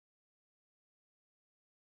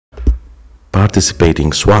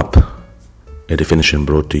Participating swap, a definition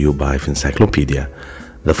brought to you by Fincyclopedia,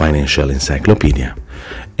 the financial encyclopedia.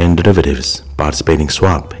 In derivatives, participating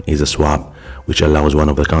swap is a swap which allows one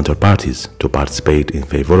of the counterparties to participate in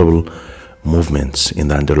favorable movements in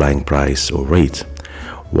the underlying price or rate,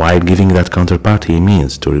 while giving that counterparty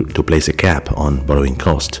means to place a cap on borrowing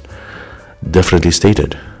cost. Differently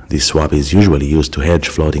stated, this swap is usually used to hedge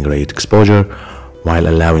floating rate exposure while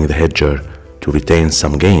allowing the hedger to retain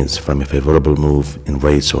some gains from a favorable move in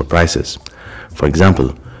rates or prices. For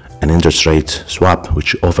example, an interest rate swap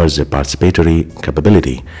which offers a participatory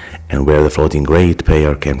capability and where the floating rate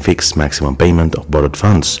payer can fix maximum payment of borrowed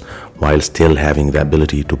funds while still having the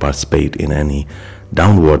ability to participate in any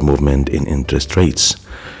downward movement in interest rates.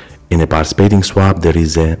 In a participating swap, there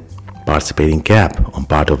is a participating cap on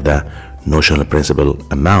part of the notional principal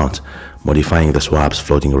amount, modifying the swap's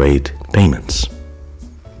floating rate payments.